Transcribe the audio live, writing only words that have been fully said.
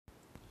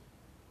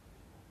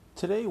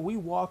Today we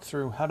walk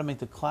through how to make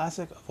the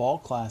classic of all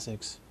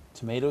classics,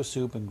 tomato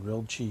soup and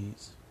grilled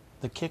cheese.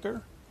 The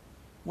kicker?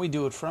 We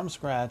do it from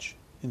scratch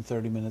in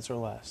 30 minutes or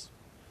less.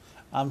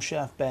 I'm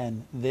Chef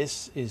Ben,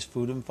 this is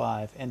Food in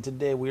 5, and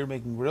today we are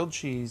making grilled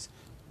cheese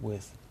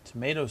with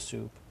tomato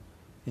soup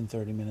in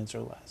 30 minutes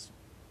or less.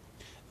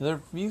 Now, there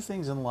are few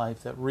things in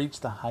life that reach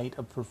the height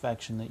of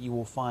perfection that you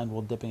will find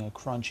while dipping a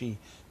crunchy,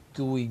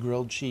 gooey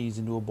grilled cheese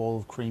into a bowl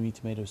of creamy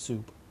tomato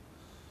soup.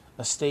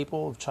 A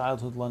staple of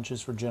childhood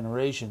lunches for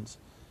generations.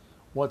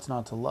 What's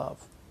not to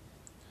love?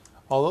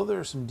 Although there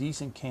are some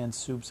decent canned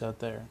soups out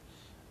there,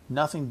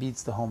 nothing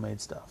beats the homemade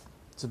stuff.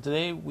 So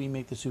today we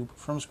make the soup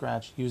from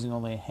scratch using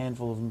only a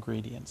handful of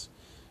ingredients.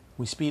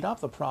 We speed up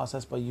the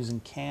process by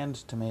using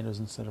canned tomatoes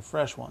instead of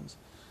fresh ones.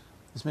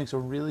 This makes a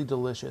really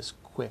delicious,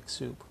 quick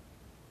soup.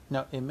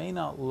 Now, it may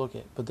not look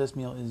it, but this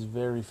meal is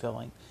very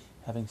filling.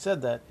 Having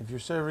said that, if you're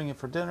serving it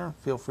for dinner,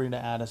 feel free to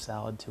add a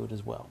salad to it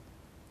as well.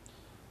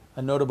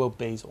 A note about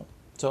basil.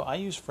 So I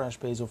use fresh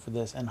basil for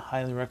this and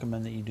highly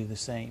recommend that you do the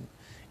same.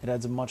 It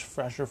adds a much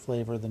fresher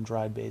flavor than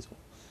dried basil.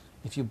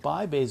 If you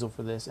buy basil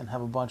for this and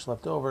have a bunch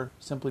left over,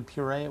 simply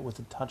puree it with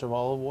a touch of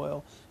olive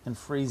oil and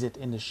freeze it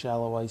into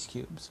shallow ice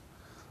cubes.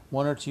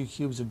 1 or 2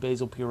 cubes of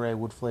basil puree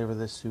would flavor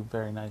this soup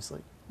very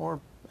nicely, or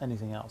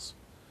anything else.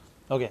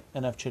 Okay,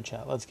 enough chit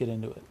chat, let's get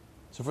into it.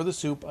 So for the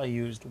soup I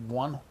used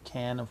 1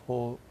 can of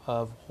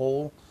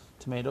whole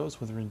tomatoes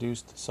with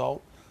reduced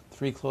salt,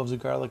 3 cloves of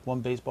garlic,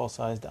 1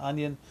 baseball-sized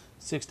onion,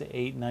 6 to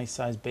 8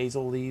 nice-sized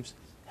basil leaves,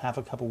 half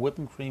a cup of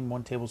whipping cream,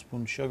 1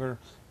 tablespoon sugar,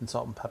 and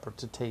salt and pepper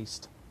to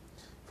taste.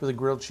 For the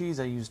grilled cheese,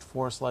 I used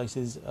 4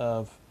 slices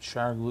of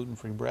Shire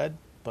gluten-free bread,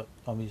 but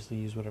obviously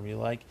use whatever you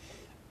like.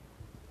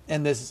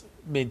 And this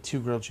made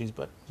 2 grilled cheese,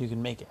 but you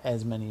can make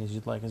as many as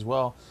you'd like as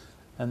well.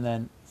 And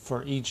then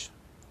for each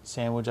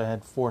sandwich, I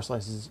had 4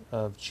 slices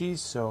of cheese,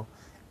 so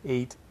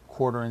 8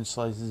 quarter-inch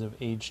slices of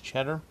aged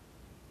cheddar.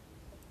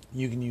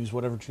 You can use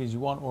whatever cheese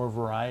you want or a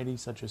variety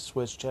such as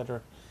Swiss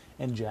cheddar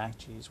and jack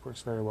cheese.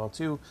 Works very well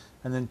too.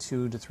 And then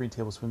 2 to 3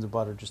 tablespoons of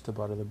butter just to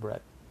butter the bread.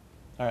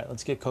 All right,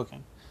 let's get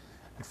cooking.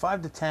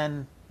 At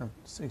 10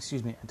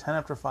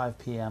 after 5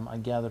 p.m., I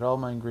gathered all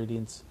my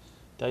ingredients,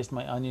 diced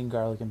my onion,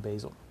 garlic, and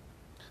basil.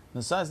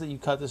 And the size that you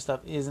cut this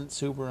stuff isn't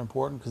super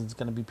important because it's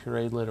going to be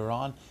pureed later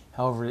on.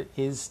 However, it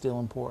is still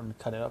important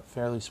to cut it up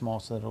fairly small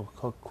so that it'll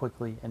cook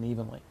quickly and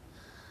evenly.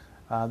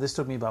 This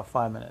took me about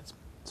 5 minutes.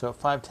 So at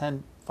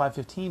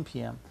 5:15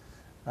 p.m.,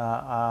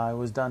 I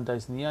was done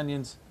dicing the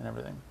onions and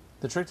everything.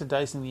 The trick to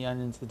dicing the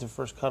onions is to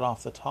first cut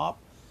off the top.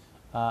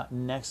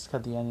 Next,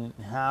 cut the onion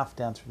in half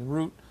down through the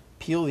root,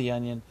 peel the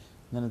onion,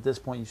 and then at this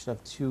point you should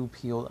have 2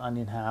 peeled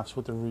onion halves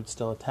with the root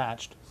still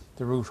attached.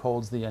 The root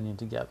holds the onion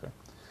together.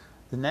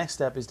 The next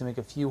step is to make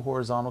a few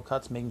horizontal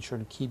cuts, making sure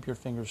to keep your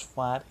fingers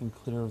flat and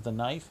clear of the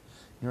knife.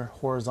 Your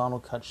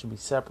horizontal cut should be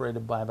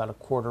separated by about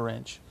 1/4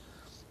 inch.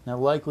 Now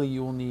likely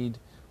you will need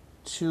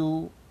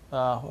 2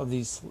 of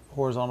these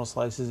horizontal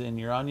slices in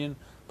your onion,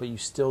 but you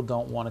still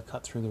don't want to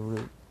cut through the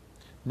root.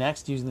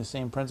 Next, using the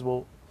same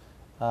principle,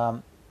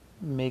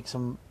 make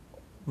some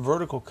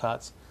vertical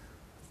cuts.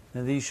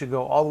 Now these should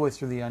go all the way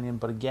through the onion,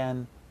 but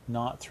again,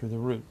 not through the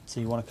root. So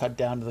you want to cut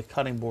down to the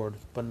cutting board,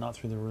 but not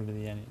through the root of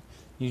the onion.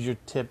 Use the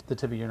tip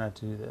of your knife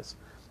to do this.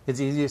 It's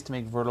easiest to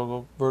make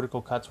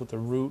vertical cuts with the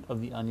root of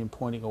the onion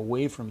pointing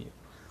away from you.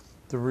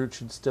 The root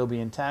should still be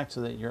intact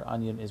so that your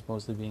onion is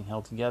mostly being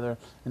held together.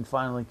 And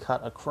finally,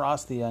 cut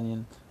across the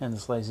onion and the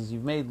slices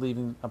you've made,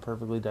 leaving a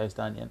perfectly diced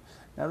onion.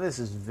 Now this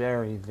is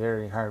very,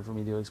 very hard for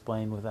me to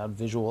explain without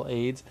visual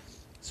aids.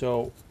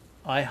 So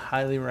I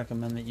highly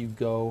recommend that you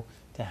go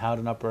to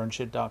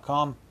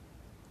howtonotburnshit.com.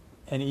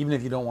 And even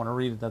if you don't want to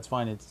read it, that's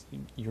fine.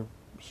 You're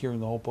hearing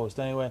the whole post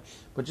anyway.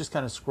 But just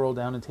kind of scroll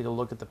down and take a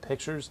look at the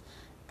pictures,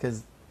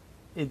 because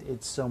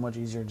it's so much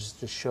easier just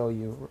to show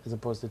you as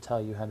opposed to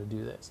tell you how to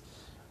do this.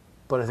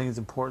 But I think it's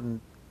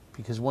important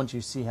because once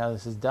you see how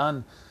this is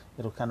done,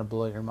 it'll kind of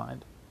blow your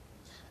mind.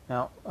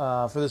 Now,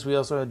 for this, we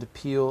also had to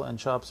peel and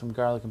chop some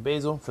garlic and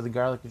basil. For the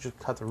garlic, you just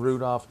cut the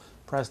root off,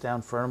 press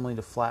down firmly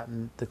to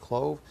flatten the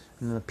clove,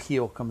 and then the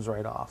peel comes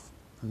right off.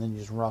 And then you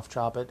just rough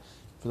chop it.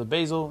 For the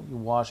basil, you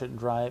wash it and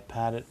dry it,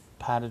 pat it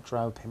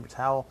dry with a paper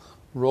towel,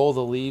 roll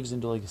the leaves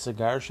into like a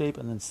cigar shape,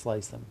 and then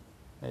slice them.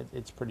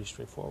 It's pretty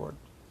straightforward.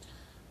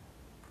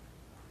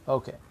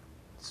 Okay,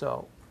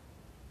 so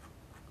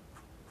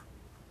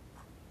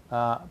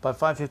by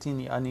 5:15,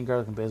 the onion,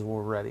 garlic, and basil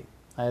were ready.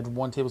 I had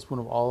 1 tablespoon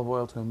of olive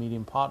oil to a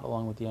medium pot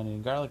along with the onion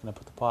and garlic, and I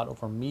put the pot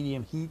over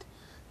medium heat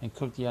and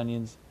cooked the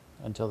onions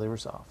until they were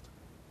soft.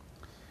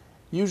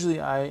 Usually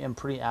I am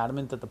pretty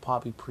adamant that the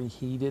pot be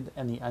preheated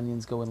and the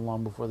onions go in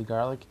long before the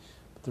garlic,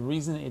 but the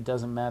reason it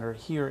doesn't matter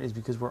here is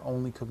because we're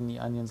only cooking the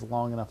onions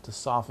long enough to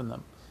soften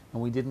them,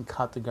 and we didn't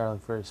cut the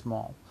garlic very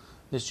small.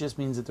 This just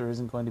means that there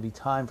isn't going to be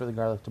time for the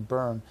garlic to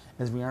burn,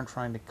 as we aren't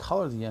trying to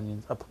color the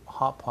onions. A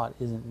hot pot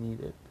isn't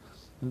needed.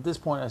 At this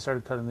point, I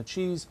started cutting the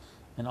cheese,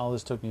 and all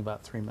this took me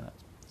about 3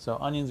 minutes. So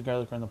onions and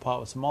garlic are in the pot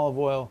with some olive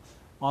oil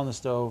on the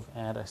stove,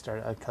 and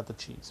I cut the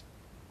cheese.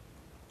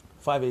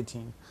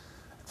 5:18.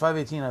 At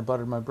 5:18, I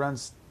buttered my bread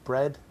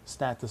bread,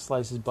 stacked the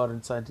slices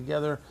buttered side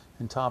together,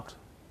 and topped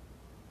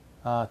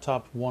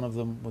one of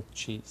them with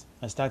cheese.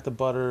 I stacked the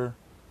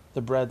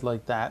bread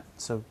like that,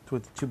 so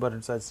with the two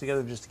buttered sides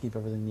together, just to keep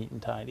everything neat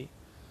and tidy.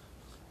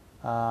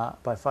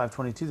 By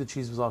 5:22, the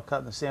cheese was all cut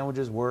and the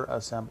sandwiches were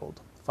assembled.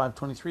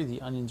 5:23,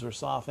 the onions were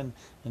softened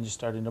and just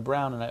starting to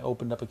brown, and I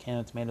opened up a can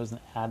of tomatoes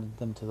and added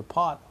them to the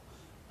pot.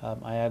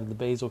 I added the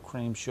basil,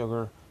 cream,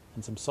 sugar,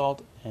 and some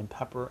salt and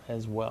pepper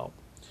as well.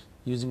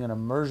 Using an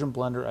immersion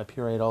blender, I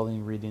pureed all the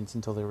ingredients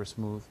until they were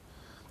smooth.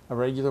 A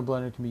regular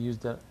blender can be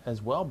used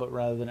as well, but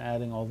rather than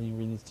adding all the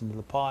ingredients into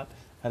the pot,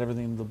 add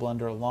everything into the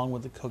blender along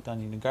with the cooked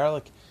onion and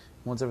garlic.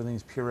 Once everything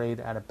is pureed,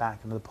 add it back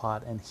into the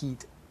pot and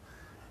heat.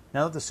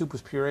 Now that the soup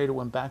was pureed, it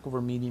went back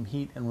over medium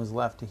heat and was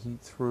left to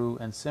heat through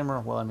and simmer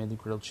while I made the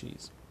grilled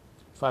cheese.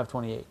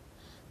 5:28.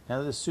 Now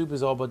that the soup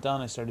is all but done,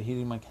 I started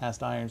heating my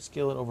cast iron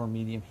skillet over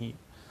medium heat.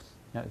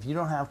 Now, if you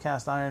don't have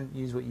cast iron,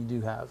 use what you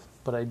do have.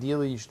 But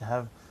ideally, you should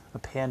have a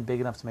pan big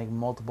enough to make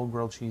multiple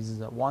grilled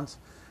cheeses at once.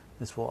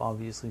 This will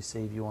obviously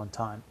save you on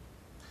time.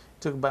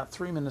 It took about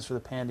 3 minutes for the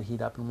pan to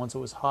heat up, and once it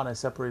was hot, I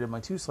separated my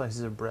 2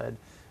 slices of bread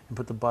and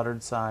put the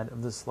buttered side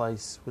of the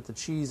slice with the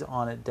cheese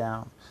on it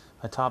down.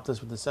 I topped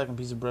this with the second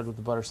piece of bread with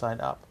the butter side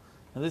up.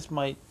 Now this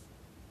might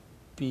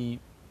be,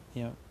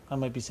 I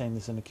might be saying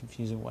this in a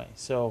confusing way.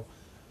 So,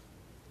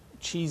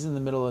 cheese in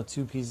the middle of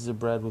 2 pieces of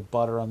bread with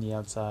butter on the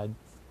outside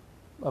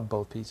of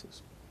both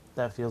pieces.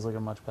 That feels like a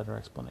much better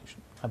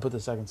explanation. I put the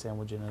second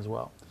sandwich in as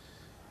well.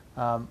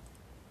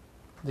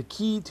 The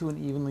key to an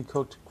evenly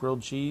cooked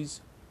grilled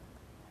cheese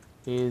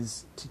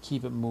is to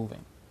keep it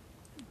moving.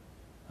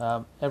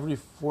 Every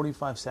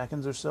 45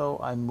 seconds or so,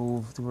 I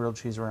move the grilled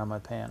cheese around my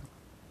pan.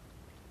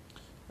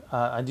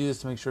 I do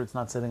this to make sure it's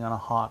not sitting on a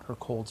hot or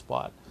cold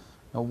spot.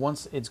 Now,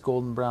 once it's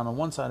golden brown on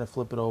one side, I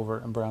flip it over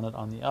and brown it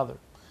on the other.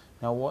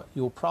 Now, what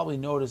you'll probably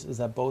notice is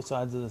that both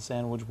sides of the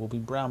sandwich will be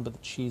brown, but the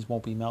cheese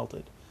won't be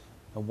melted.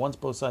 Now, once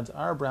both sides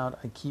are browned,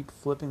 I keep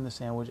flipping the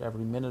sandwich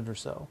every minute or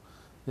so.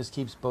 This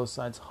keeps both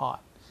sides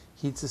hot,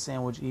 heats the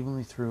sandwich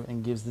evenly through,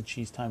 and gives the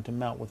cheese time to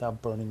melt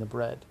without burning the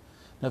bread.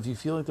 Now, if you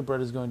feel like the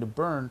bread is going to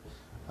burn,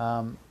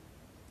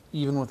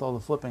 even with all the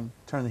flipping,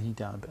 turn the heat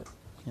down a bit.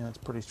 It's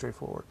pretty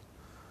straightforward.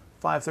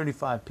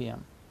 5:35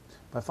 p.m.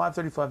 By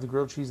 5:35, the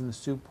grilled cheese and the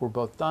soup were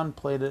both done,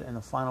 plated, and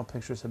the final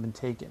pictures have been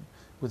taken.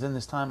 Within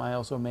this time, I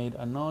also made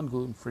a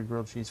non-gluten-free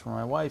grilled cheese for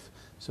my wife,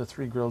 so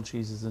 3 grilled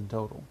cheeses in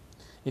total.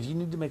 If you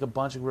need to make a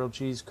bunch of grilled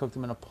cheese, cook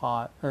them in a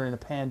pot or in a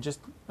pan just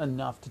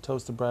enough to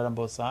toast the bread on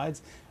both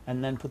sides,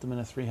 and then put them in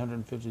a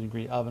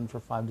 350-degree oven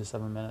for 5 to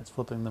 7 minutes,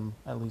 flipping them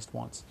at least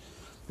once.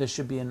 This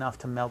should be enough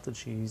to melt the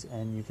cheese,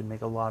 and you can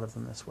make a lot of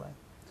them this way.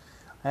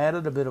 I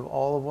added a bit of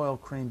olive oil,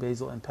 cream,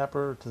 basil, and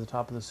pepper to the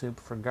top of the soup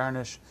for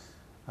garnish.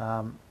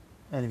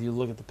 And if you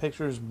look at the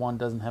pictures, one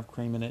doesn't have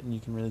cream in it, and you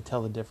can really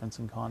tell the difference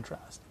in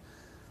contrast.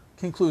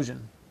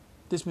 Conclusion.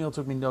 This meal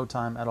took me no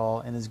time at all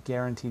and is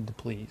guaranteed to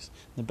please.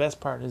 The best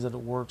part is that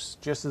it works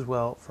just as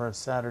well for a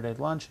Saturday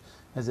lunch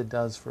as it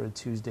does for a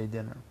Tuesday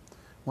dinner.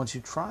 Once you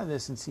try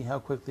this and see how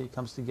quickly it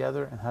comes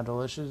together and how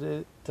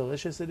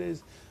delicious it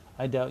is,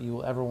 I doubt you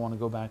will ever want to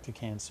go back to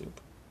canned soup.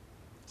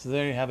 So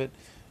there you have it.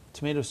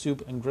 Tomato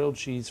soup and grilled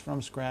cheese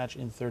from scratch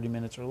in 30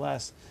 minutes or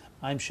less.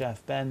 I'm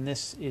Chef Ben.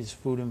 This is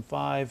Food in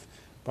 5,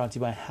 brought to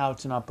you by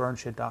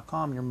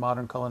howtonotburnshit.com, your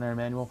modern culinary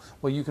manual,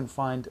 where you can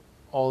find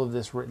all of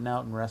this written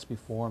out in recipe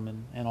form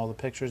and all the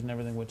pictures and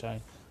everything, which I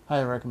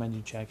highly recommend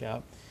you check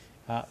out.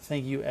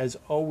 Thank you, as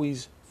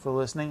always, for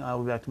listening. I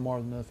will be back tomorrow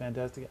with another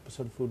fantastic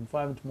episode of Food in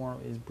 5, and tomorrow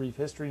is Brief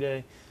History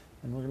Day,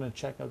 and we're going to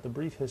check out the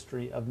brief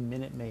history of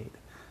Minute Maid.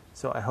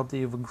 So I hope that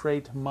you have a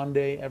great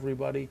Monday,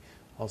 everybody.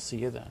 I'll see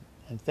you then.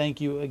 And thank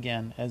you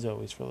again, as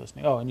always, for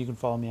listening. Oh, and you can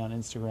follow me on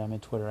Instagram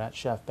and Twitter at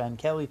Chef Ben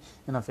Kelly,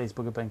 and on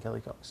Facebook at Ben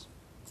Kelly Cooks.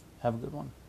 Have a good one.